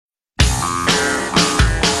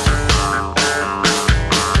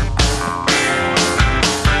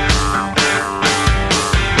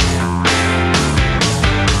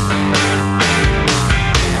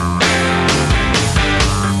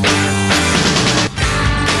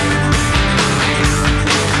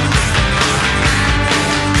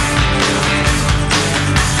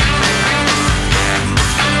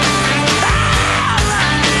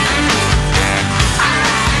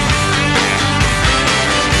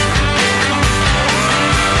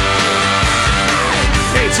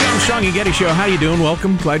Armstrong and Getty Show. How you doing?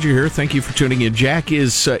 Welcome. Glad you're here. Thank you for tuning in. Jack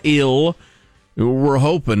is ill. We're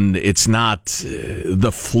hoping it's not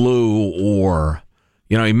the flu or,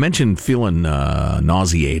 he mentioned feeling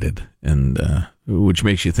nauseated, and which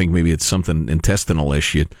makes you think maybe it's something intestinal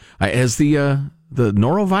issue. Has the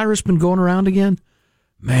norovirus been going around again?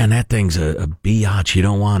 Man, that thing's a biatch. You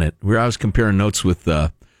don't want it. I was comparing notes with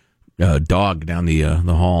a dog down the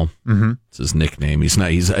hall. Mm-hmm. It's his nickname. He's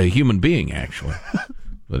a human being, actually.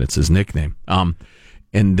 But it's his nickname.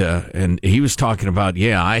 And he was talking about,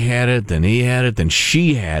 I had it, then he had it, then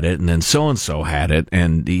she had it, and then so-and-so had it.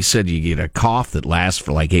 And he said you get a cough that lasts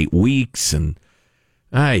for like 8 weeks. And,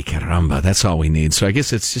 ay, caramba, that's all we need. So I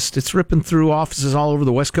guess it's ripping through offices all over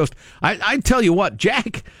the West Coast. I tell you what,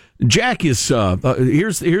 Jack is,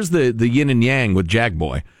 here's the yin and yang with Jack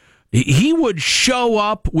Boy. He would show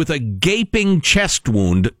up with a gaping chest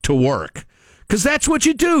wound to work. Because that's what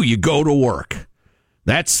you do. You go to work.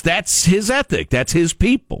 That's his ethic. That's his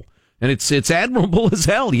people. And it's admirable as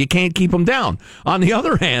hell. You can't keep him down. On the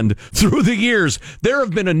other hand, through the years, there have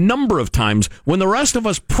been a number of times when the rest of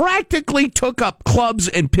us practically took up clubs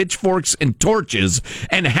and pitchforks and torches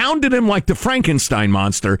and hounded him like the Frankenstein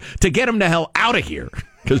monster to get him the hell out of here.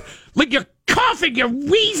 Because, like, you're coughing, you're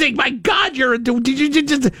wheezing. My God, you're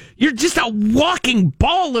just a walking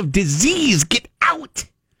ball of disease. Get out.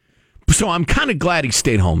 So I'm kind of glad he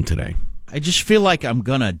stayed home today. I just feel like I'm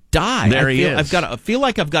gonna die. He is. I feel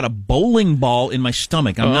like I've got a bowling ball in my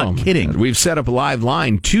stomach. I'm not kidding. We've set up a live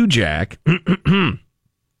line to Jack.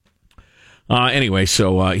 Anyway,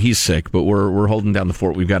 so he's sick, but we're holding down the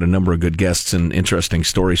fort. We've got a number of good guests and interesting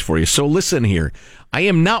stories for you. So listen here. I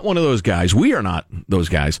am not one of those guys. We are not those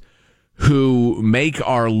guys who make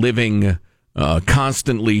our living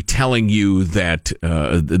constantly telling you that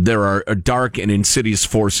there are dark and insidious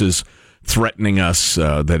forces threatening us,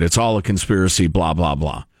 that it's all a conspiracy, blah, blah,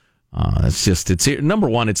 blah. It's number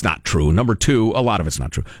one, it's not true. Number two, a lot of it's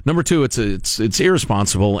not true. Number two, it's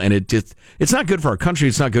irresponsible, and it's not good for our country.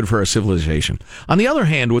 It's not good for our civilization. On the other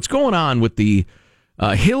hand, what's going on with the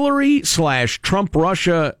Hillary/Trump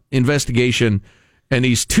Russia investigation and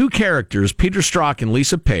these two characters, Peter Strzok and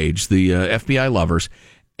Lisa Page, the FBI lovers,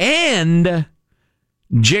 and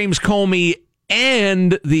James Comey,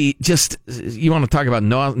 and you want to talk about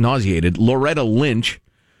nauseated, Loretta Lynch.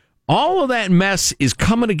 All of that mess is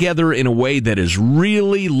coming together in a way that is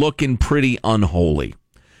really looking pretty unholy.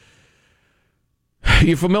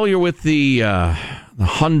 You're familiar with the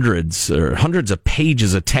hundreds of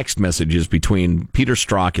pages of text messages between Peter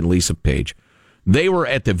Strzok and Lisa Page. They were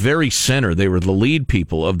at the very center. They were the lead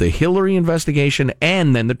people of the Hillary investigation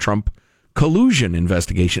and then the Trump collusion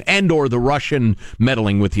investigation and or the Russian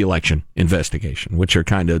meddling with the election investigation, which are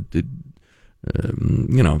kind of,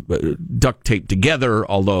 duct taped together,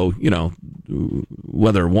 although,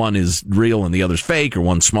 whether one is real and the other's fake or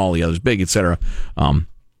one's small, the other's big, etc.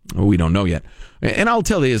 We don't know yet. And I'll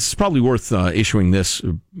tell you, it's probably worth issuing this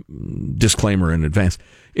disclaimer in advance.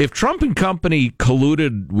 If Trump and company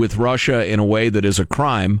colluded with Russia in a way that is a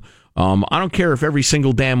crime, I don't care if every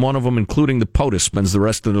single damn one of them, including the POTUS, spends the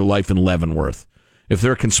rest of their life in Leavenworth. If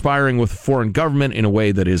they're conspiring with a foreign government in a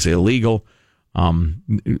way that is illegal, then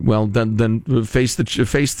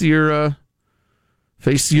face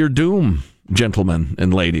your doom, gentlemen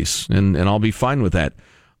and ladies, and I'll be fine with that.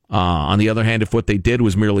 On the other hand, if what they did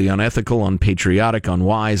was merely unethical, unpatriotic,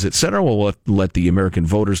 unwise, etc., we'll let the American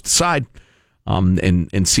voters decide.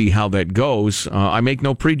 And see how that goes. I make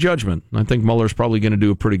no prejudgment. I think Mueller's probably going to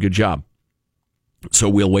do a pretty good job. So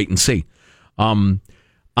we'll wait and see. On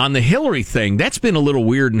the Hillary thing, that's been a little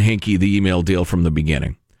weird and hinky, the email deal from the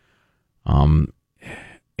beginning. And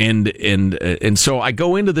so I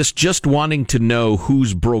go into this just wanting to know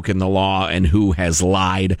who's broken the law and who has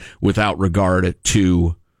lied without regard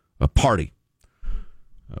to a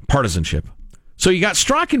partisanship. So you got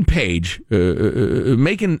Strzok and Page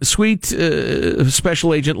making sweet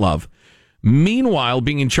special agent love, meanwhile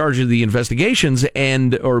being in charge of the investigations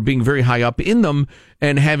or being very high up in them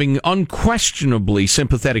and having unquestionably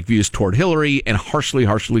sympathetic views toward Hillary and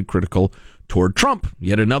harshly critical toward Trump.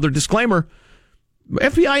 Yet another disclaimer.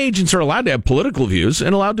 FBI agents are allowed to have political views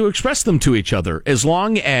and allowed to express them to each other as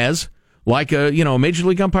long as, like a Major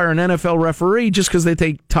League umpire and NFL referee, just because they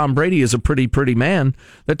think Tom Brady is a pretty man,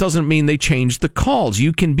 that doesn't mean they change the calls.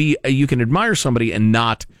 You can admire somebody and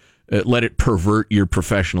not let it pervert your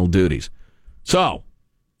professional duties. So,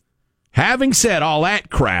 having said all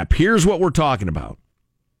that crap, here's what we're talking about.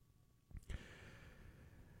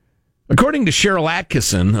 According to Cheryl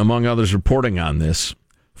Atkinson, among others reporting on this,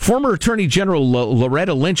 former Attorney General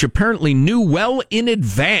Loretta Lynch apparently knew well in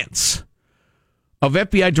advance of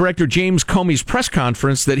FBI Director James Comey's press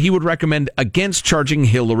conference that he would recommend against charging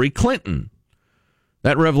Hillary Clinton.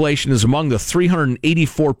 That revelation is among the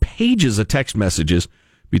 384 pages of text messages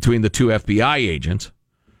between the two FBI agents.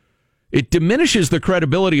 It diminishes the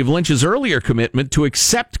credibility of Lynch's earlier commitment to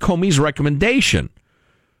accept Comey's recommendation,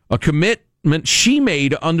 a commitment she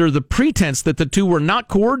made under the pretense that the two were not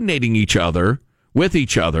coordinating with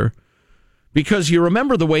each other, because you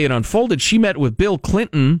remember the way it unfolded. She met with Bill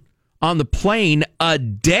Clinton on the plane a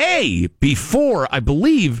day before, I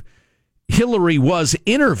believe, Hillary was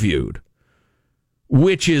interviewed,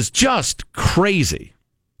 which is just crazy.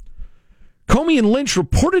 Comey and Lynch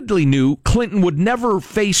reportedly knew Clinton would never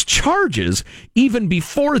face charges even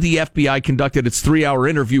before the FBI conducted its 3-hour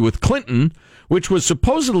interview with Clinton, which was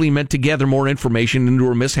supposedly meant to gather more information into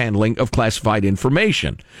her mishandling of classified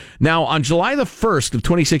information. Now, on July the 1st of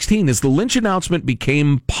 2016, as the Lynch announcement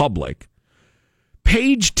became public,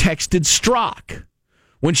 Page texted Strzok.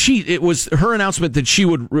 It was her announcement that she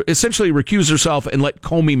would essentially recuse herself and let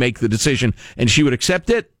Comey make the decision, and she would accept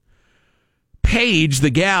it. Page,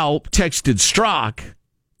 the gal, texted Strzok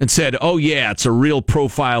and said, "Oh yeah, it's a real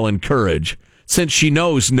profile in courage, since she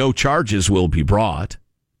knows no charges will be brought."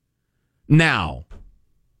 Now,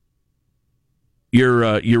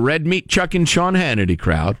 your red meat chucking Sean Hannity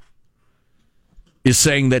crowd is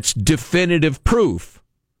saying that's definitive proof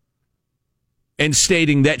and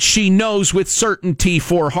stating that she knows with certainty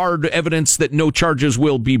for hard evidence that no charges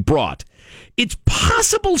will be brought. It's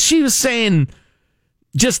possible she was saying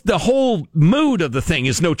just the whole mood of the thing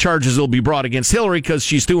is no charges will be brought against Hillary because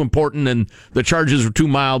she's too important and the charges are too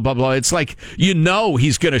mild, blah, blah. It's like,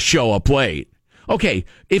 he's going to show up late. Okay,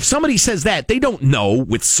 if somebody says that, they don't know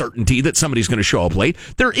with certainty that somebody's going to show up late.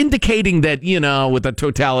 They're indicating that, with the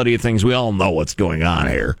totality of things, we all know what's going on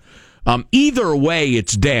here. Either way,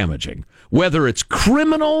 it's damaging. Whether it's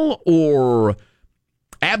criminal or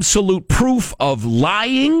absolute proof of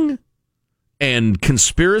lying and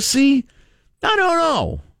conspiracy, I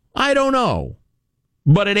don't know.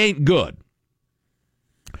 But it ain't good.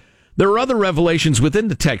 There are other revelations within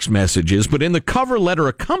the text messages, but in the cover letter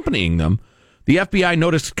accompanying them, the FBI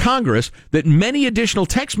noticed Congress that many additional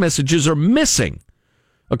text messages are missing.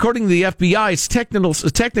 According to the FBI's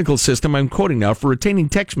technical system, I'm quoting now, for retaining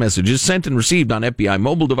text messages sent and received on FBI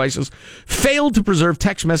mobile devices, failed to preserve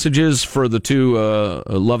text messages for the two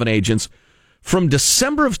Lovin agents from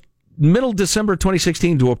middle December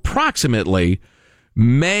 2016 to approximately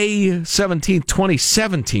May 17,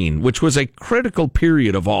 2017, which was a critical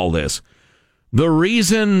period of all this. The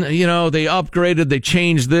reason, they upgraded, they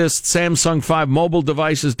changed this, Samsung 5 mobile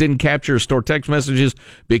devices didn't capture or store text messages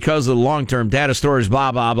because of the long-term data storage,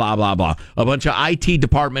 blah, blah, blah, blah, blah. A bunch of IT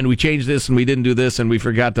department, we changed this and we didn't do this and we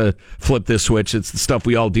forgot to flip this switch. It's the stuff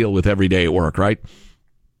we all deal with every day at work, right?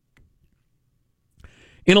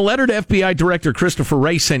 In a letter to FBI Director Christopher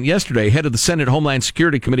Wray sent yesterday, head of the Senate Homeland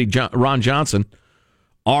Security Committee, Ron Johnson,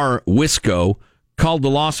 R. Wisco, called the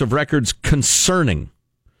loss of records concerning.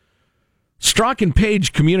 Strzok and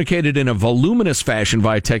Page communicated in a voluminous fashion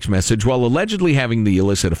via text message while allegedly having the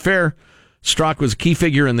illicit affair. Strzok was a key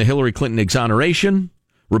figure in the Hillary Clinton exoneration,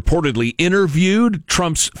 reportedly interviewed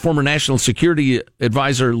Trump's former national security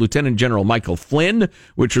advisor, Lieutenant General Michael Flynn,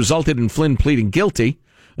 which resulted in Flynn pleading guilty.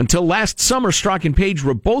 Until last summer, Strzok and Page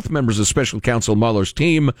were both members of Special Counsel Mueller's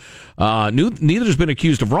team. Neither has been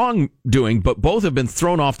accused of wrongdoing, but both have been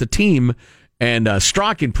thrown off the team. And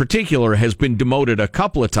Strzok, in particular, has been demoted a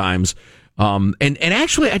couple of times. And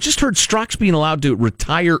actually, I just heard Strzok's being allowed to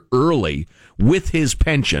retire early with his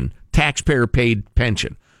pension, taxpayer-paid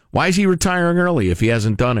pension. Why is he retiring early if he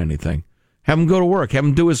hasn't done anything? Have him go to work. Have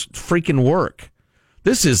him do his freaking work.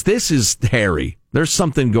 This is hairy. There's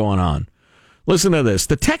something going on. Listen to this.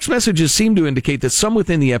 The text messages seem to indicate that some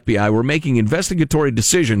within the FBI were making investigatory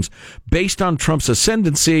decisions based on Trump's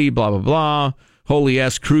ascendancy, blah, blah, blah. Holy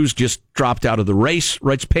ass, Cruz just dropped out of the race,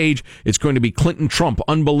 writes Page. It's going to be Clinton-Trump.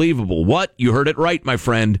 Unbelievable. What? You heard it right, my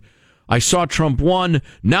friend. I saw Trump won.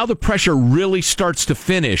 Now the pressure really starts to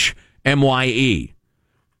finish. MYE.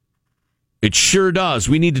 It sure does.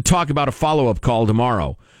 We need to talk about a follow-up call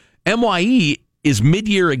tomorrow. MYE is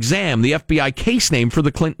mid-year exam, the FBI case name for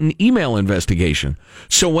the Clinton email investigation.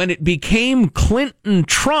 So when it became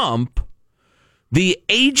Clinton-Trump, the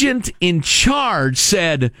agent in charge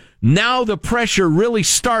said, now the pressure really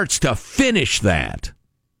starts to finish that.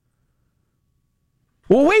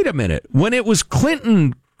 Well, wait a minute. When it was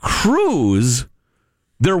Clinton-Cruz,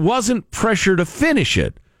 there wasn't pressure to finish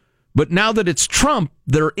it. But now that it's Trump,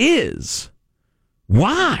 there is.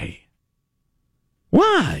 Why?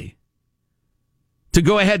 Why? To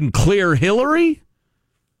go ahead and clear Hillary?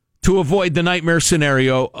 To avoid the nightmare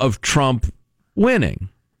scenario of Trump winning.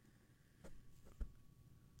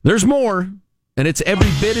 There's more, and it's every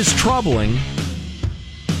bit as troubling,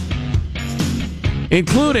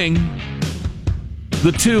 including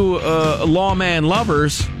the two lawman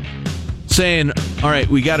lovers saying, all right,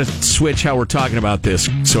 we got to switch how we're talking about this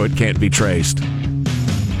so it can't be traced.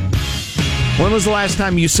 When was the last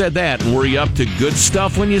time you said that? And were you up to good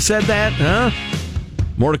stuff when you said that? Huh?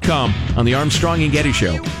 More to come on the Armstrong and Getty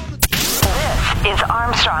Show. This is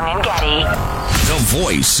Armstrong and Getty. The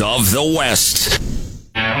voice of the West.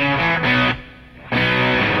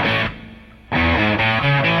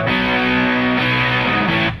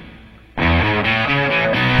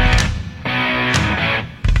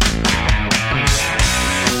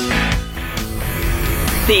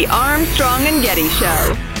 The Armstrong and Getty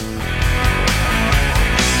Show.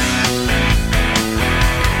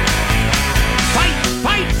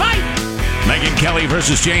 Megyn Kelly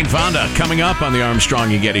versus Jane Fonda coming up on the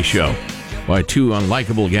Armstrong and Getty Show. Why, two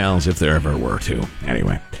unlikable gals if there ever were two.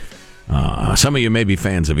 Anyway, some of you may be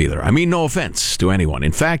fans of either. I mean, no offense to anyone.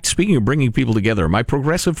 In fact, speaking of bringing people together, my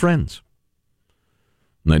progressive friends,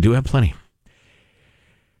 and I do have plenty.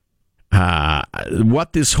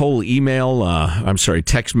 What this whole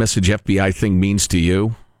text message FBI thing means to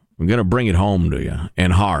you, I'm going to bring it home to you,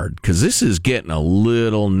 and hard, because this is getting a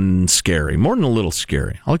little scary, more than a little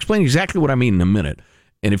scary. I'll explain exactly what I mean in a minute.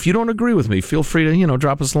 And if you don't agree with me, feel free to,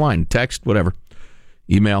 drop us a line, text, whatever,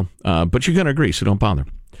 email. But you're going to agree, so don't bother.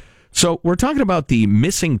 So we're talking about the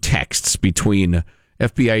missing texts between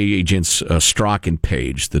FBI agents Strzok and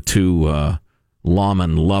Page, the two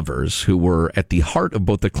lawman lovers who were at the heart of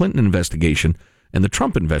both the Clinton investigation and the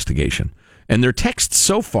Trump investigation. And their texts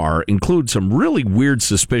so far include some really weird,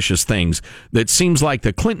 suspicious things that seems like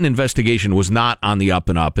the Clinton investigation was not on the up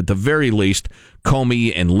and up. At the very least,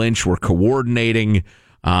 Comey and Lynch were coordinating,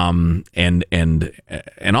 and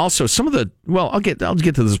also some of the, I'll get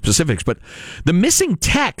to the specifics, but the missing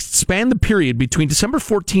texts span the period between December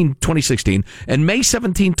 14, 2016 and May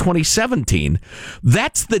 17, 2017.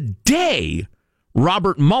 That's the day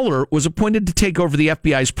Robert Mueller was appointed to take over the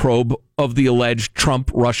FBI's probe of the alleged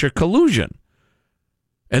Trump-Russia collusion.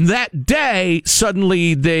 And that day,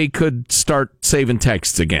 suddenly they could start saving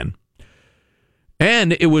texts again.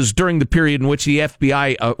 And it was during the period in which the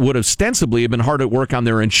FBI would ostensibly have been hard at work on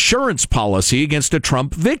their insurance policy against a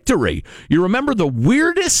Trump victory. You remember the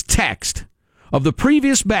weirdest text of the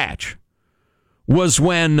previous batch was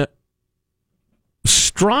when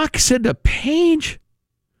Strzok said to Page...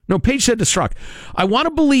 No, Page said to Strzok, I want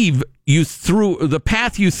to believe you threw the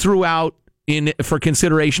path you threw out for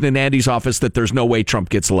consideration in Andy's office that there's no way Trump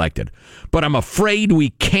gets elected. But I'm afraid we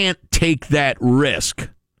can't take that risk.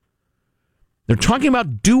 They're talking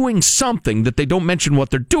about doing something that they don't mention what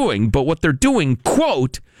they're doing, but what they're doing,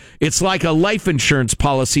 quote, it's like a life insurance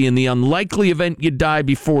policy in the unlikely event you die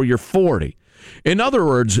before you're 40. In other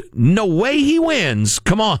words, no way he wins.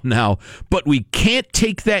 Come on now. But we can't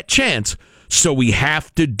take that chance. So we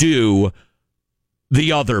have to do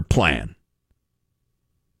the other plan.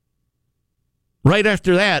 Right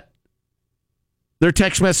after that, their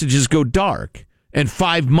text messages go dark, and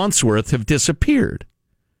 5 months' worth have disappeared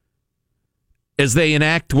as they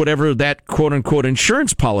enact whatever that quote-unquote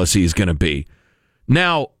insurance policy is going to be.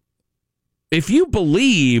 Now, if you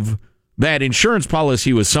believe that insurance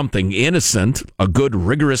policy was something innocent, a good,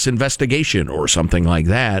 rigorous investigation or something like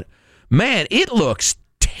that, man, it looks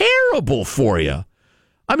terrible for you.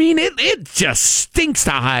 I mean, it just stinks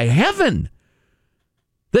to high heaven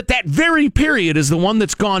that very period is the one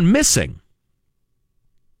that's gone missing.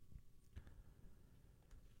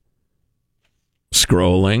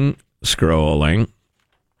 Scrolling.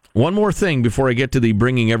 One more thing before I get to the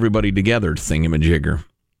bringing everybody together thingamajigger.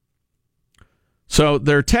 So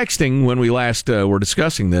they're texting when we last were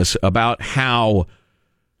discussing this about how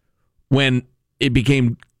when it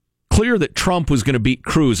became clear that Trump was going to beat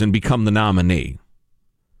Cruz and become the nominee.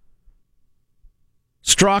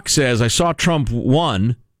 Strzok says, I saw Trump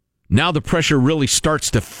won. Now the pressure really starts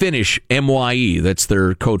to finish MYE. That's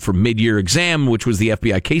their code for mid-year exam, which was the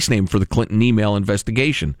FBI case name for the Clinton email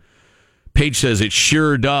investigation. Page says, it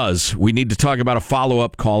sure does. We need to talk about a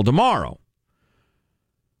follow-up call tomorrow.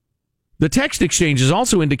 The text exchanges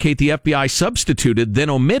also indicate the FBI substituted, then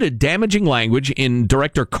omitted damaging language in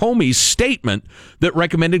Director Comey's statement that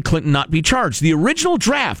recommended Clinton not be charged. The original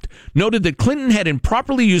draft noted that Clinton had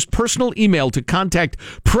improperly used personal email to contact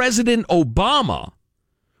President Obama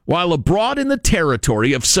while abroad in the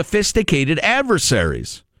territory of sophisticated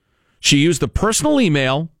adversaries. She used the personal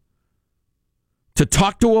email to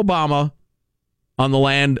talk to Obama on the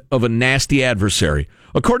land of a nasty adversary.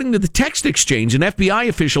 According to the text exchange, an FBI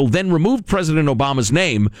official then removed President Obama's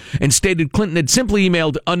name and stated Clinton had simply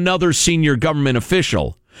emailed another senior government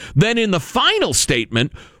official. Then in the final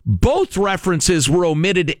statement, both references were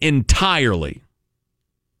omitted entirely.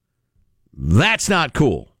 That's not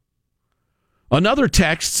cool. Other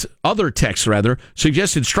texts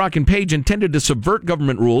suggested Strzok and Page intended to subvert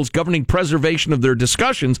government rules governing preservation of their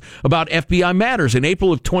discussions about FBI matters. In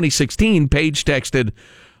April of 2016, Page texted,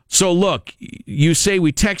 "So look, you say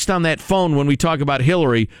we text on that phone when we talk about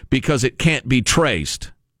Hillary because it can't be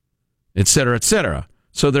traced," et cetera, et cetera.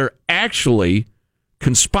 So they're actually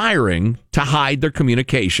conspiring to hide their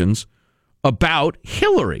communications about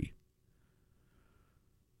Hillary.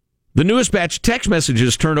 The newest batch of text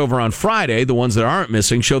messages turned over on Friday, the ones that aren't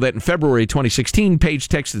missing, show that in February 2016, Page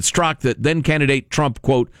texted Strzok that then candidate Trump,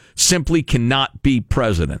 quote, simply cannot be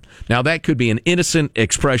president. Now, that could be an innocent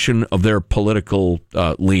expression of their political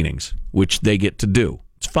leanings, which they get to do.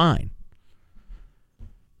 It's fine.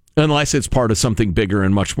 Unless it's part of something bigger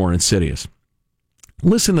and much more insidious.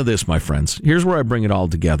 Listen to this, my friends. Here's where I bring it all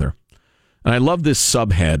together. And I love this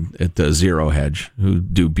subhead at the Zero Hedge, who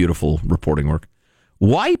do beautiful reporting work.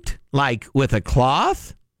 Wiped like with a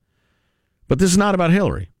cloth? But this is not about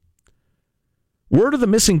Hillary. Word of the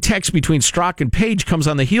missing text between Strzok and Page comes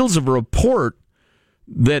on the heels of a report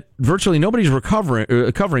that virtually nobody's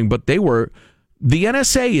covering, but they were. The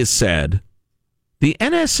NSA has said, the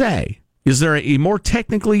NSA, is there a more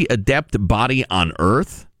technically adept body on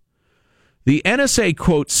Earth? The NSA,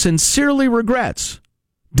 quote, sincerely regrets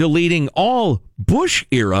deleting all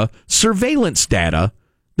Bush-era surveillance data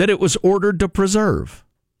that it was ordered to preserve.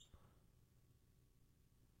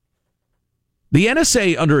 The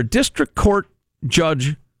NSA, under a district court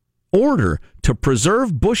judge order to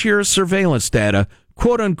preserve Bush-era surveillance data,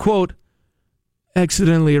 quote-unquote,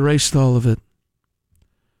 accidentally erased all of it.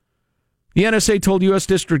 The NSA told U.S.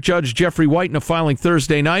 District Judge Jeffrey White in a filing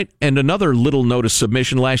Thursday night and another little notice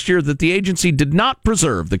submission last year that the agency did not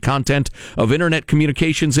preserve the content of Internet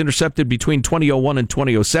communications intercepted between 2001 and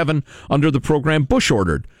 2007 under the program Bush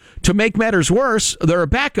ordered. To make matters worse, there are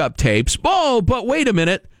backup tapes. Oh, but wait a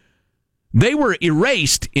minute. They were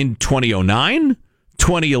erased in 2009,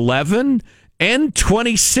 2011, and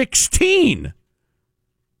 2016,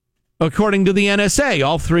 according to the NSA,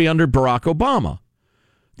 all three under Barack Obama.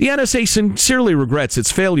 The NSA sincerely regrets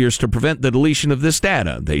its failures to prevent the deletion of this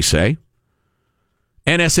data, they say.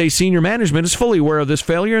 NSA senior management is fully aware of this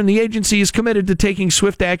failure, and the agency is committed to taking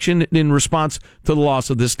swift action in response to the loss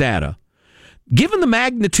of this data. Given the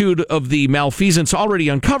magnitude of the malfeasance already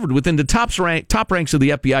uncovered within the top ranks of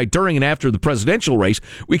the FBI during and after the presidential race,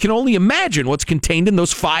 we can only imagine what's contained in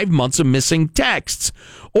those 5 months of missing texts.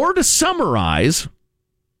 Or to summarize,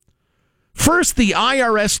 first, the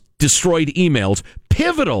IRS destroyed emails,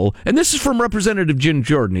 pivotal, and this is from Representative Jim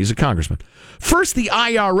Jordan, he's a congressman. First, the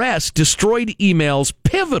IRS destroyed emails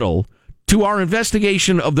pivotal to our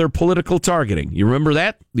investigation of their political targeting. You remember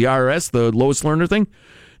that? The IRS, the lowest learner thing?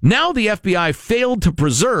 Now the FBI failed to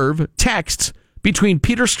preserve texts between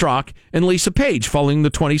Peter Strzok and Lisa Page following the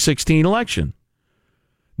 2016 election.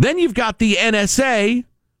 Then you've got the NSA,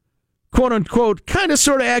 quote-unquote, kind of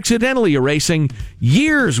sort of accidentally erasing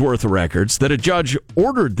years' worth of records that a judge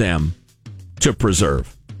ordered them to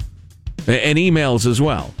preserve, and emails as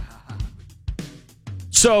well.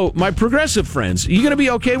 So, my progressive friends, are you going to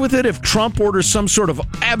be okay with it if Trump orders some sort of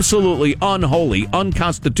absolutely unholy,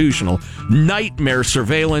 unconstitutional, nightmare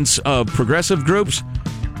surveillance of progressive groups,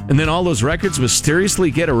 and then all those records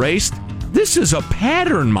mysteriously get erased? This is a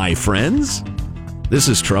pattern, my friends. This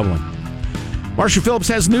is troubling. Marshall Phillips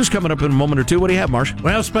has news coming up in a moment or two. What do you have, Marsh?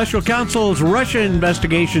 Well, special counsel's Russia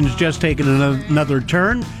investigation's just taken another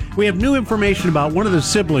turn. We have new information about one of the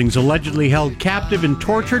siblings allegedly held captive and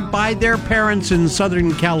tortured by their parents in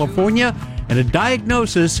Southern California, and a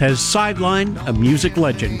diagnosis has sidelined a music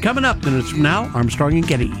legend. Coming up minutes from now, Armstrong and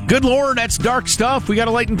Getty. Good Lord, that's dark stuff. We got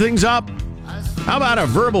to lighten things up. How about a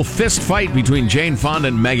verbal fist fight between Jane Fonda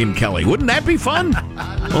and Megyn Kelly? Wouldn't that be fun?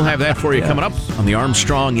 We'll have that for you coming up on the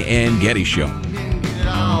Armstrong and Getty Show.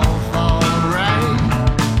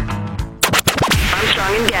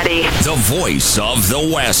 Armstrong and Getty. The voice of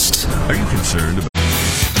the West. Are you concerned about...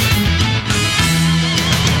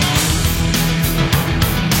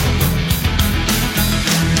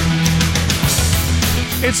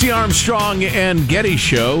 It's the Armstrong and Getty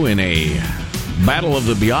Show in a Battle of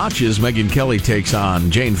the Biatches. Megyn Kelly takes on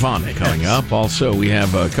Jane Fonda coming up. Also, we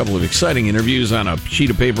have a couple of exciting interviews on a sheet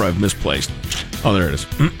of paper I've misplaced. Oh, there it is.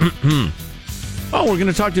 Oh, we're going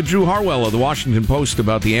to talk to Drew Harwell of the Washington Post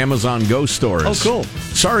about the Amazon Go stores. Oh, cool.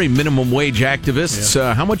 Sorry, minimum wage activists.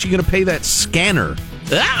 Yeah. How much are you going to pay that scanner?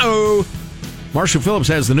 Uh-oh. Marshall Phillips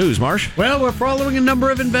has the news. Marsh? Well, we're following a number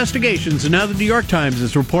of investigations, and now the New York Times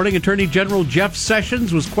is reporting Attorney General Jeff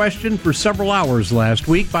Sessions was questioned for several hours last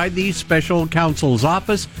week by the special counsel's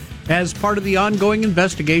office as part of the ongoing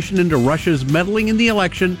investigation into Russia's meddling in the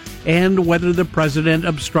election and whether the president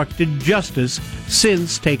obstructed justice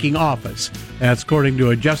since taking office. That's according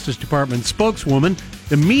to a Justice Department spokeswoman.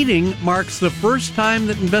 The meeting marks the first time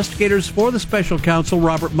that investigators for the special counsel,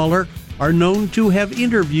 Robert Mueller, are known to have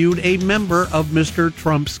interviewed a member of Mr.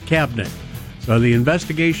 Trump's cabinet. So the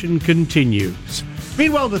investigation continues.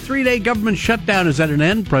 Meanwhile, the 3-day government shutdown is at an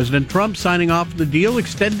end. President Trump signing off the deal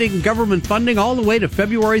extending government funding all the way to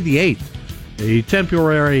February the 8th. The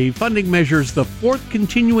temporary funding measures the fourth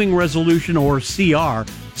continuing resolution, or CR,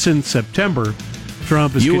 since September.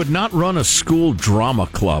 Trump is... You would not run a school drama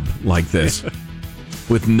club like this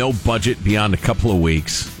with no budget beyond a couple of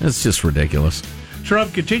weeks. That's just ridiculous.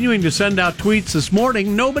 Trump continuing to send out tweets this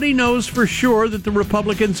morning. Nobody knows for sure that the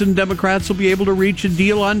Republicans and Democrats will be able to reach a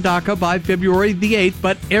deal on DACA by February the 8th,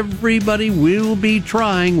 but everybody will be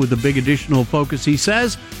trying, with a big additional focus, he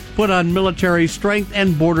says, put on military strength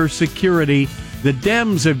and border security. The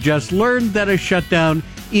Dems have just learned that a shutdown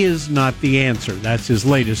is not the answer. That's his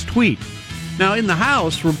latest tweet. Now, in the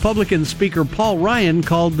House, Republican Speaker Paul Ryan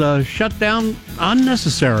called the shutdown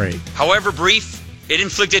unnecessary. However brief, it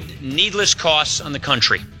inflicted needless costs on the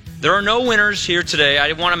country. There are no winners here today.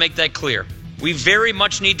 I want to make that clear. We very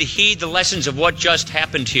much need to heed the lessons of what just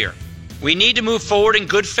happened here. We need to move forward in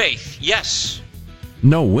good faith, yes.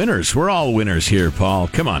 No winners. We're all winners here, Paul.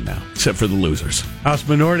 Come on now, except for the losers. House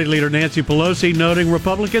Minority Leader Nancy Pelosi noting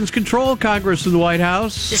Republicans control Congress and the White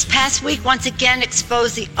House. This past week once again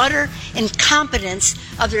exposed the utter incompetence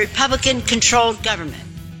of the Republican-controlled government.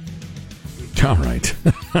 All right.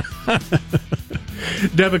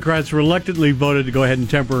 Democrats reluctantly voted to go ahead and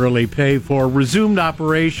temporarily pay for resumed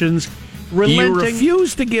operations. You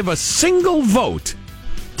refused to give a single vote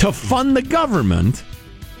to fund the government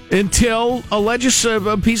until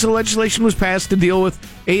a piece of legislation was passed to deal with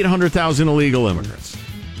 800,000 illegal immigrants.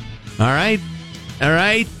 All right?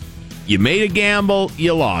 You made a gamble.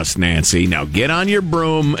 You lost, Nancy. Now get on your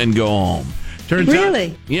broom and go home.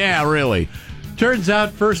 Really? Yeah, really. Turns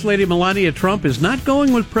out First Lady Melania Trump is not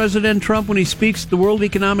going with President Trump when he speaks at the World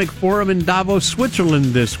Economic Forum in Davos, Switzerland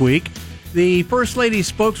this week. The First Lady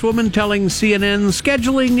spokeswoman telling CNN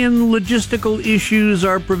scheduling and logistical issues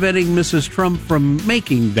are preventing Mrs. Trump from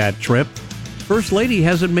making that trip. First Lady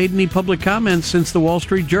hasn't made any public comments since the Wall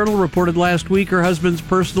Street Journal reported last week her husband's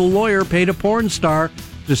personal lawyer paid a porn star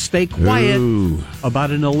to stay quiet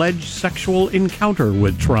about an alleged sexual encounter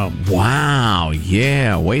with Trump. Wow,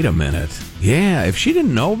 yeah, wait a minute. Yeah, if she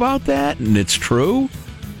didn't know about that and it's true,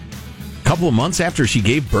 a couple of months after she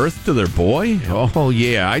gave birth to their boy, oh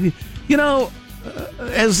yeah,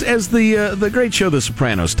 as the great show The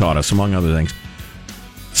Sopranos taught us, among other things,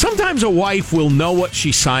 sometimes a wife will know what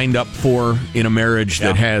she signed up for in a marriage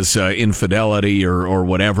that has infidelity or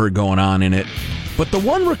whatever going on in it, but the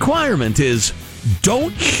one requirement is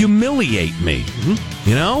don't humiliate me,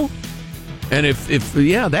 and if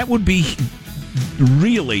that would be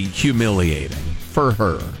really humiliating for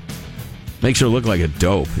her. Makes her look like a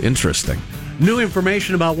dope. Interesting. New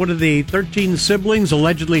information about one of the 13 siblings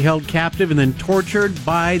allegedly held captive and then tortured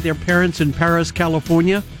by their parents in Paris,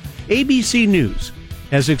 California. ABC News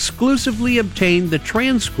has exclusively obtained the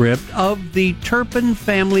transcript of the Turpin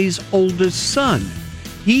family's oldest son.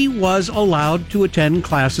 He was allowed to attend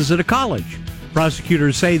classes at a college.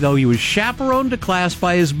 Prosecutors say, though, he was chaperoned to class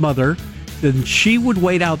by his mother. Then she would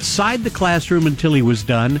wait outside the classroom until he was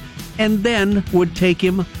done, and then would take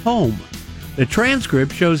him home. The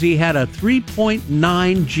transcript shows he had a 3.9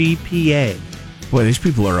 GPA. Boy, these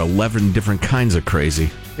people are 11 different kinds of crazy.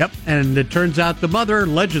 Yep, and it turns out the mother,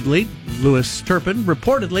 allegedly, Louis Turpin,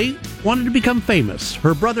 reportedly wanted to become famous.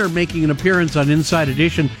 Her brother, making an appearance on Inside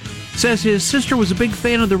Edition, says his sister was a big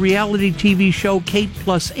fan of the reality TV show Kate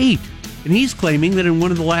Plus 8. And he's claiming that in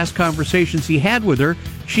one of the last conversations he had with her,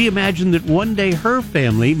 she imagined that one day her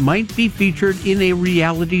family might be featured in a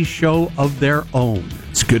reality show of their own.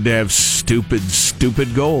 It's good to have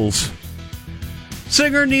stupid goals.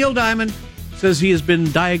 Singer Neil Diamond says he has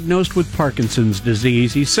been diagnosed with Parkinson's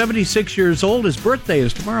disease. He's 76 years old. His birthday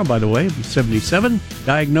is tomorrow, by the way. He's 77.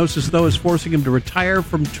 Diagnosis, though, is forcing him to retire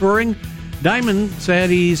from touring. Diamond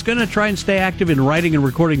said he's going to try and stay active in writing and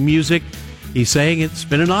recording music. He's saying it's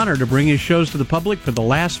been an honor to bring his shows to the public for the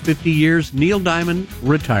last 50 years. Neil Diamond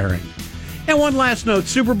retiring. And one last note,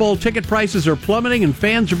 Super Bowl ticket prices are plummeting and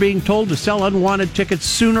fans are being told to sell unwanted tickets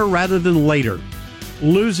sooner rather than later.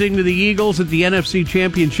 Losing to the Eagles at the NFC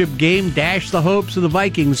Championship game dashed the hopes of the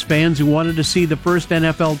Vikings fans who wanted to see the first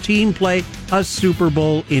NFL team play a Super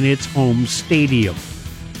Bowl in its home stadium.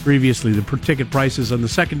 Previously, the ticket prices on the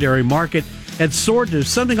secondary market had soared to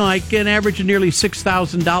something like an average of nearly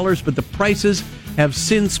 $6,000, but the prices have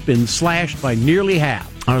since been slashed by nearly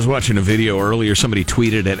half. I was watching a video earlier. Somebody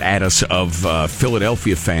tweeted it at us of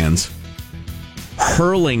Philadelphia fans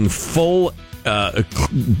hurling full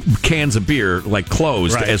cans of beer, like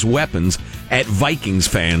closed, as weapons at Vikings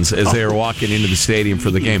fans as they were walking into the stadium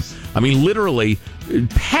for the game. I mean, literally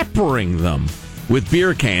peppering them with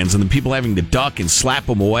beer cans, and the people having to duck and slap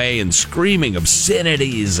them away and screaming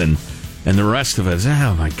obscenities and the rest of it.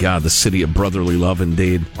 Oh, my God, the city of brotherly love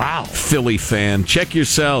indeed. Wow. Philly fan. Check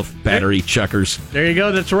yourself, battery chuckers. There you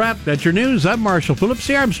go. That's a wrap. That's your news. I'm Marshall Phillips,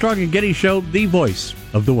 the Armstrong and Getty Show, the voice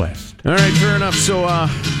of the West. All right, fair enough. So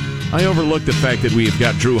I overlooked the fact that we've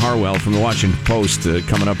got Drew Harwell from the Washington Post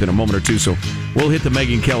coming up in a moment or two, so we'll hit the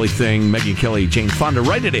Megyn Kelly thing. Megyn Kelly, Jane Fonda,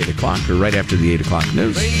 right at 8 o'clock, or right after the 8 o'clock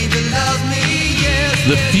news.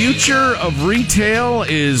 The future of retail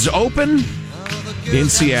is open in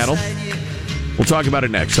Seattle. We'll talk about it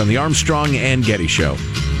next on the Armstrong and Getty Show.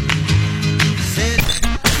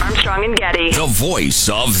 Armstrong and Getty. The voice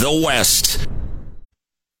of the West.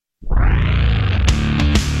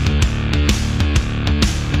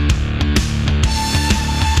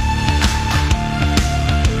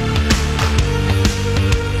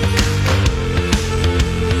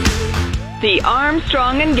 The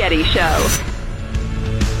Armstrong and Getty Show.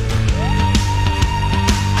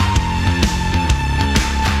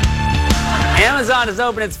 Amazon has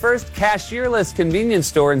opened its first cashierless convenience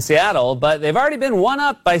store in Seattle, but they've already been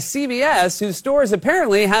one-upped by CVS, whose stores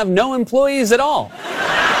apparently have no employees at all.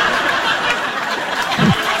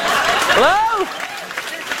 Hello?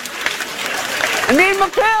 I need my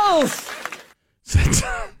pills! That's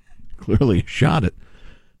clearly a shot at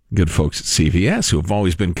good folks at CVS, who have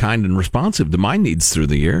always been kind and responsive to my needs through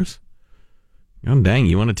the years. Oh, dang,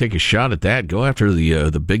 you want to take a shot at that? Go after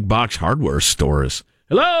the big box hardware stores.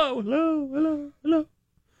 Hello, hello, hello, hello.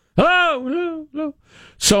 Hello, hello, hello.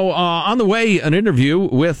 So, on the way, an interview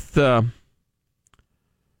with the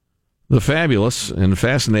fabulous and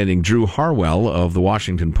fascinating Drew Harwell of the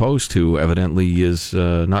Washington Post, who evidently is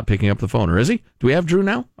not picking up the phone. Or is he? Do we have Drew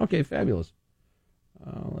now? Okay, fabulous.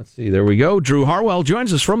 Let's see. There we go. Drew Harwell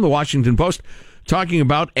joins us from the Washington Post talking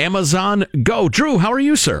about Amazon Go. Drew, how are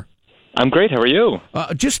you, sir? I'm great. How are you?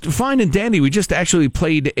 Just fine and dandy. We just actually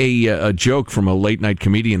played a joke from a late-night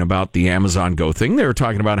comedian about the Amazon Go thing. They were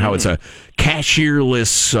talking about how it's a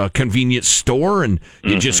cashierless convenience store, and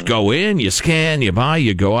you just go in, you scan, you buy,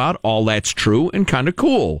 you go out. All that's true and kind of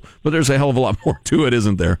cool. But there's a hell of a lot more to it,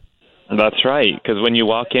 isn't there? That's right, because when you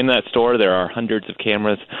walk in that store, there are hundreds of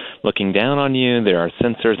cameras looking down on you. There are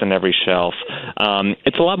sensors on every shelf.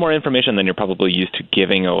 It's a lot more information than you're probably used to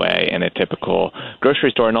giving away in a typical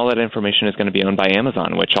grocery store, and all that information is going to be owned by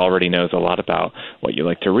Amazon, which already knows a lot about what you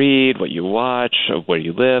like to read, what you watch, where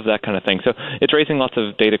you live, that kind of thing. So it's raising lots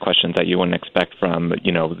of data questions that you wouldn't expect from,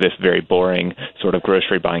 this very boring sort of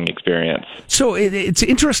grocery buying experience. So it's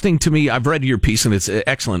interesting to me. I've read your piece, and it's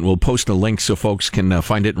excellent. We'll post a link so folks can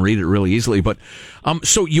find it and read it really easily. But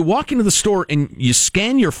so you walk into the store and you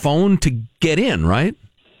scan your phone to get in, right?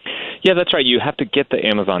 Yeah, that's right. You have to get the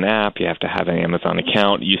Amazon app. You have to have an Amazon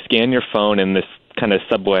account. You scan your phone in this kind of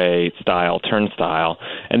subway-style turnstile,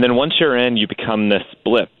 and then once you're in, you become this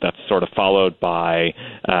blip that's sort of followed by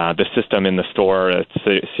the system in the store. It's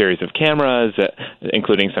a series of cameras,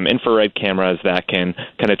 including some infrared cameras that can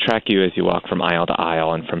kind of track you as you walk from aisle to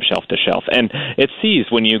aisle and from shelf to shelf. And it sees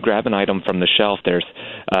when you grab an item from the shelf, there's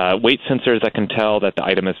weight sensors that can tell that the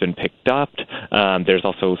item has been picked up. There's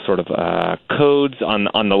also sort of codes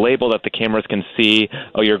on the label that the cameras can see.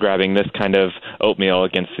 Oh, you're grabbing this kind of oatmeal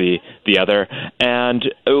against the other. And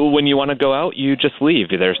when you want to go out, you just leave.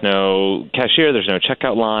 There's no cashier. There's no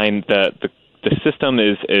checkout line. The system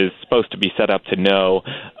is supposed to be set up to know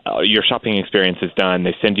your shopping experience is done.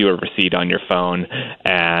 They send you a receipt on your phone,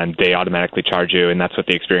 and they automatically charge you, and that's what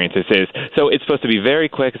the experience is. So it's supposed to be very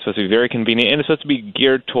quick. It's supposed to be very convenient, and it's supposed to be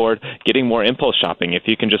geared toward getting more impulse shopping. If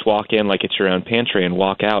you can just walk in like it's your own pantry and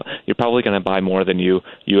walk out, you're probably going to buy more than you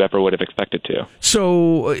ever would have expected to.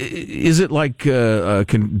 So is it like a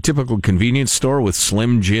typical convenience store with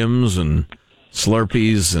Slim Jims and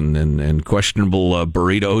Slurpees and questionable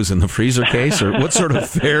burritos in the freezer case, or what sort of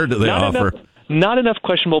fare do they offer? Not enough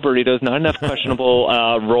questionable burritos, not enough questionable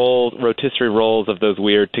rotisserie rolls of those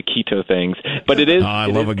weird taquito things. But it is. I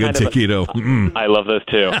love a good taquito. I love those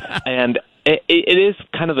too. And It is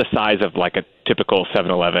kind of the size of like a typical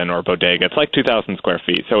 7-Eleven or bodega. It's like 2,000 square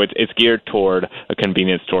feet, so it's geared toward a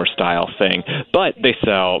convenience store style thing. But they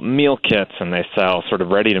sell meal kits and they sell sort of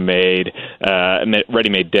ready-made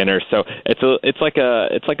dinners. So it's like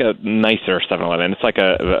a nicer 7-Eleven. It's like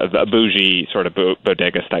a bougie sort of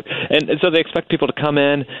bodega type. And so they expect people to come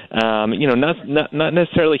in, not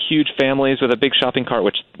necessarily huge families with a big shopping cart,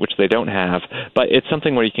 which they don't have, but it's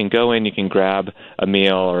something where you can go in, you can grab a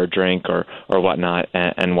meal or a drink or whatnot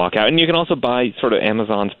and walk out. And you can also buy sort of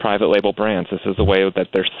Amazon's private label brands. This is the way that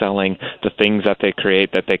they're selling the things that they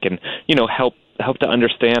create, that they can, help to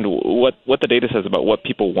understand what the data says about what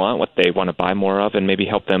people want, what they want to buy more of, and maybe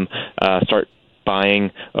help them start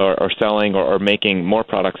buying or selling or making more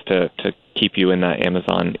products to keep you in that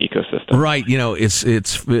Amazon ecosystem. Right.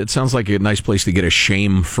 It sounds like a nice place to get a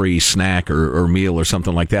shame-free snack or meal or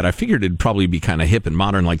something like that. I figured it'd probably be kind of hip and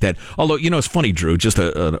modern like that. Although, it's funny, Drew, just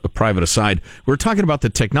a private aside. We're talking about the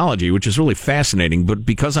technology, which is really fascinating, but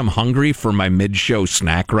because I'm hungry for my mid-show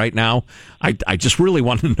snack right now, I just really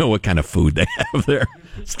want to know what kind of food they have there.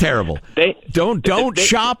 It's terrible. Don't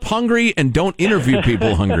shop hungry and don't interview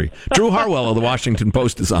people hungry. Drew Harwell of the Washington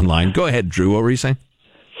Post is online. Go ahead, Drew. What were you saying?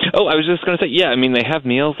 Oh, I was just going to say, yeah. I mean, they have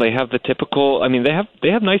meals. They have the typical. I mean, they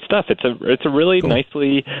have nice stuff. It's a really cool.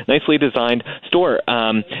 nicely designed store.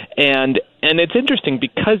 And it's interesting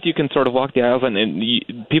because you can sort of walk the aisles,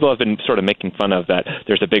 and people have been sort of making fun of that.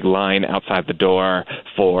 There's a big line outside the door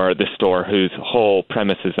for the store whose whole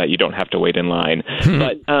premise is that you don't have to wait in line.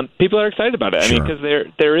 But people are excited about it. Sure. I mean,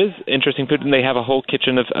 because there is interesting food, and they have a whole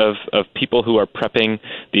kitchen of people who are prepping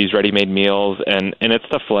these ready-made meals, and it's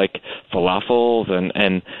stuff like falafels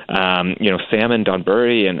and salmon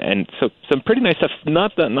donburi, and so some pretty nice stuff.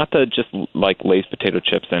 Not the just like Lay's potato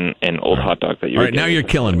chips and old hot dogs that you. All right, now you're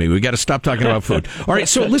killing me. We got to stop talking about food. All right,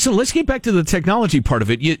 so listen, let's get back to the technology part of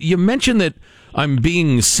it. You mentioned that I'm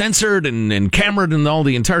being censored and cameraed and all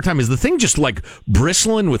the entire time. Is the thing just like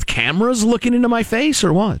bristling with cameras looking into my face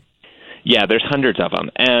or what? Yeah, there's hundreds of them,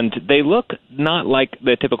 and they look not like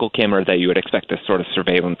the typical camera that you would expect, a sort of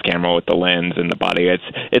surveillance camera with the lens and the body.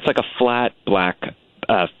 It's like a flat black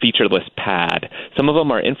featureless pad. Some of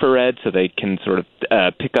them are infrared, so they can sort of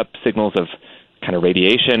pick up signals of kind of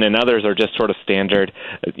radiation, and others are just sort of standard,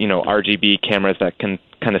 RGB cameras that can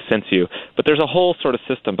kind of sense you. But there's a whole sort of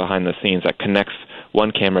system behind the scenes that connects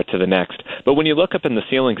one camera to the next. But when you look up in the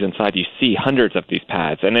ceilings inside, you see hundreds of these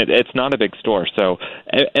pads, and it's not a big store. So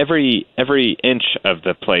every inch of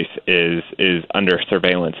the place is under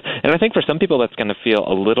surveillance. And I think for some people that's going to feel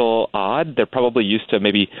a little odd. They're probably used to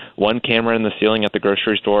maybe one camera in the ceiling at the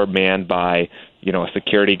grocery store manned by a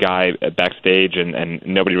security guy backstage and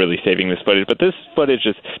nobody really saving this footage. But this footage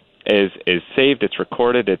is saved, it's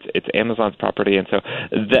recorded, it's Amazon's property, and so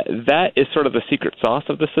that is sort of the secret sauce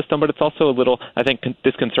of the system, but it's also a little, I think,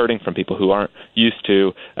 disconcerting from people who aren't used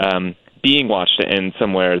to being watched in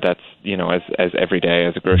somewhere that's, as every day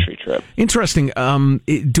as a grocery trip. Interesting.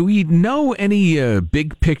 Do we know any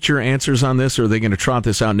big picture answers on this, or are they going to trot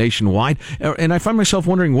this out nationwide? And I find myself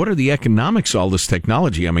wondering, what are the economics of all this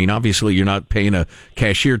technology? I mean, obviously you're not paying a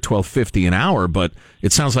cashier $12.50 an hour, but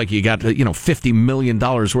it sounds like you got, $50 million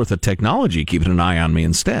worth of technology keeping an eye on me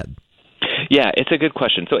instead. Yeah, it's a good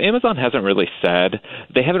question. So Amazon hasn't really said,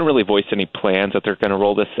 they haven't really voiced any plans that they're going to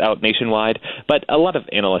roll this out nationwide, but a lot of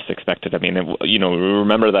analysts expect it. I mean,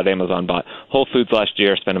 remember that Amazon bought Whole Foods last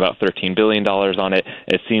year, spent about $13 billion on it.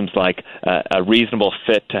 It seems like a reasonable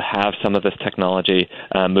fit to have some of this technology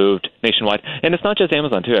moved nationwide. And it's not just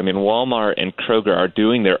Amazon, too. I mean, Walmart and Kroger are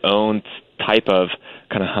doing their own type of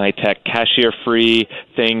kind of high-tech, cashier-free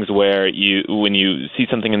things where when you see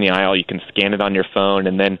something in the aisle, you can scan it on your phone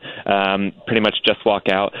and then pretty much just walk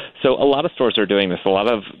out. So a lot of stores are doing this. A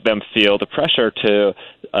lot of them feel the pressure to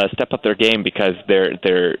step up their game because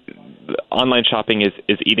their online shopping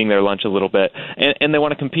is eating their lunch a little bit, and they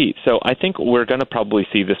want to compete. So I think we're going to probably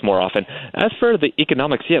see this more often. As for the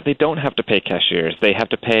economics, yeah, they don't have to pay cashiers. They have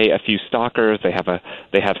to pay a few stockers. They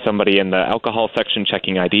have somebody in the alcohol section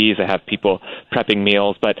checking IDs. They have people prepping meals.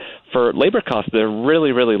 But for labor costs, they're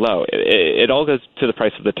really, really low. It all goes to the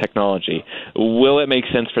price of the technology. Will it make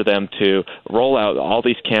sense for them to roll out all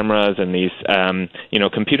these cameras and these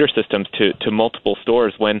computer systems to multiple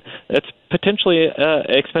stores when it's potentially an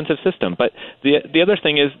expensive system? But the other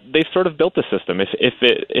thing is they've sort of built the system. If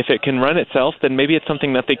it can run itself, then maybe it's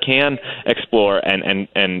something that they can explore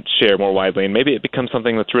and share more widely, and maybe it becomes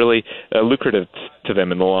something that's really lucrative to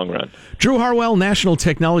them in the long run. Drew Harwell, national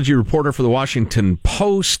technology reporter for the Washington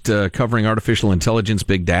Post, covering artificial intelligence,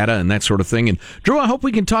 big data, and that sort of thing. And Drew, I hope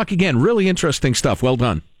we can talk again. Really interesting stuff. Well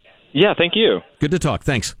done. Yeah, thank you. Good to talk.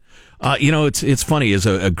 Thanks. It's funny. As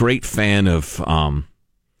a great fan of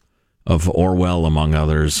Orwell, among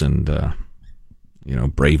others, and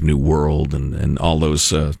Brave New World, and all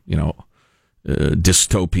those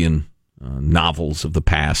dystopian novels of the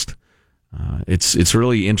past. It's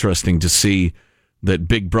really interesting to see that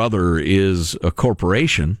Big Brother is a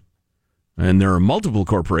corporation, and there are multiple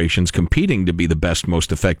corporations competing to be the best,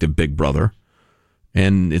 most effective Big Brother.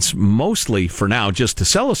 And it's mostly, for now, just to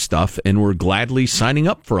sell us stuff, and we're gladly signing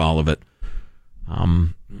up for all of it.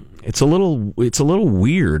 It's a little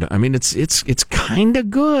weird. I mean, it's kind of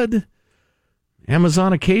good.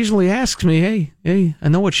 Amazon occasionally asks me, "Hey, I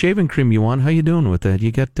know what shaving cream you want. How you doing with that?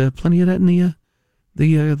 You got plenty of that in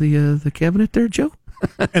the cabinet there, Joe?"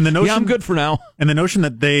 And the notion, yeah, I'm good for now. And the notion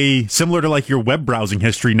that they, similar to like your web browsing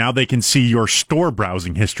history, now they can see your store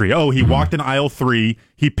browsing history. Oh, he walked in aisle 3,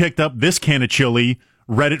 he picked up this can of chili,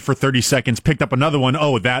 read it for 30 seconds, picked up another one.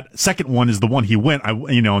 Oh, that second one is the one he went.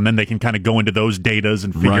 And then they can kind of go into those datas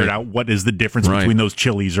and figure out what is the difference between those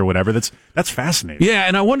chilies or whatever. That's fascinating. Yeah,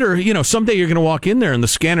 and I wonder, someday you're going to walk in there and the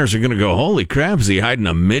scanners are going to go, "Holy crap, is he hiding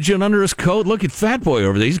a midget under his coat? Look at Fat Boy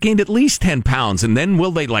over there. He's gained at least 10 pounds." And then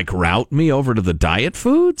will they route me over to the diet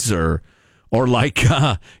foods or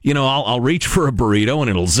I'll reach for a burrito and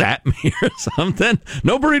it'll zap me or something.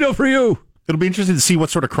 No burrito for you. It'll be interesting to see what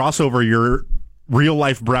sort of crossover your real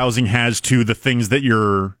life browsing has to the things that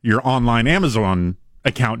your online Amazon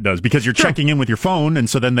account does, because you're checking in with your phone, and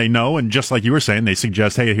so then they know, and just like you were saying, they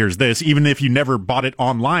suggest, "Hey, here's this," even if you never bought it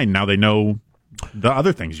online. Now they know the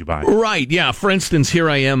other things you buy. Right, yeah. For instance, here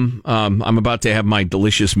I am. I'm about to have my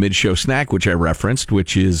delicious mid-show snack, which I referenced,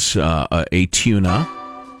 which is a tuna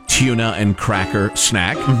and cracker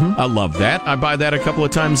snack. I love that. I buy that a couple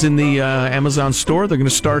of times in the Amazon store. They're going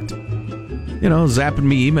to start zapping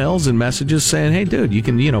me emails and messages saying, "Hey, dude, you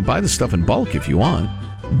can, buy the stuff in bulk if you want."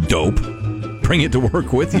 Dope. Bring it to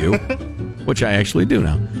work with you, which I actually do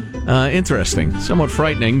now. Interesting. Somewhat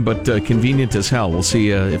frightening, but convenient as hell. We'll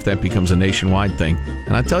see if that becomes a nationwide thing.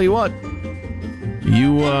 And I tell you what,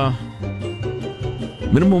 you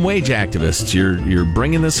minimum wage activists, you're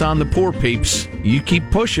bringing this on the poor peeps. You keep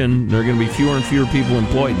pushing, there are going to be fewer and fewer people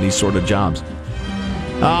employed in these sort of jobs.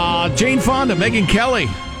 Jane Fonda, Megyn Kelly.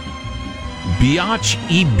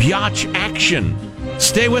 Biatch action.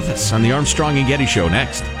 Stay with us on the Armstrong and Getty Show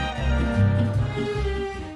next.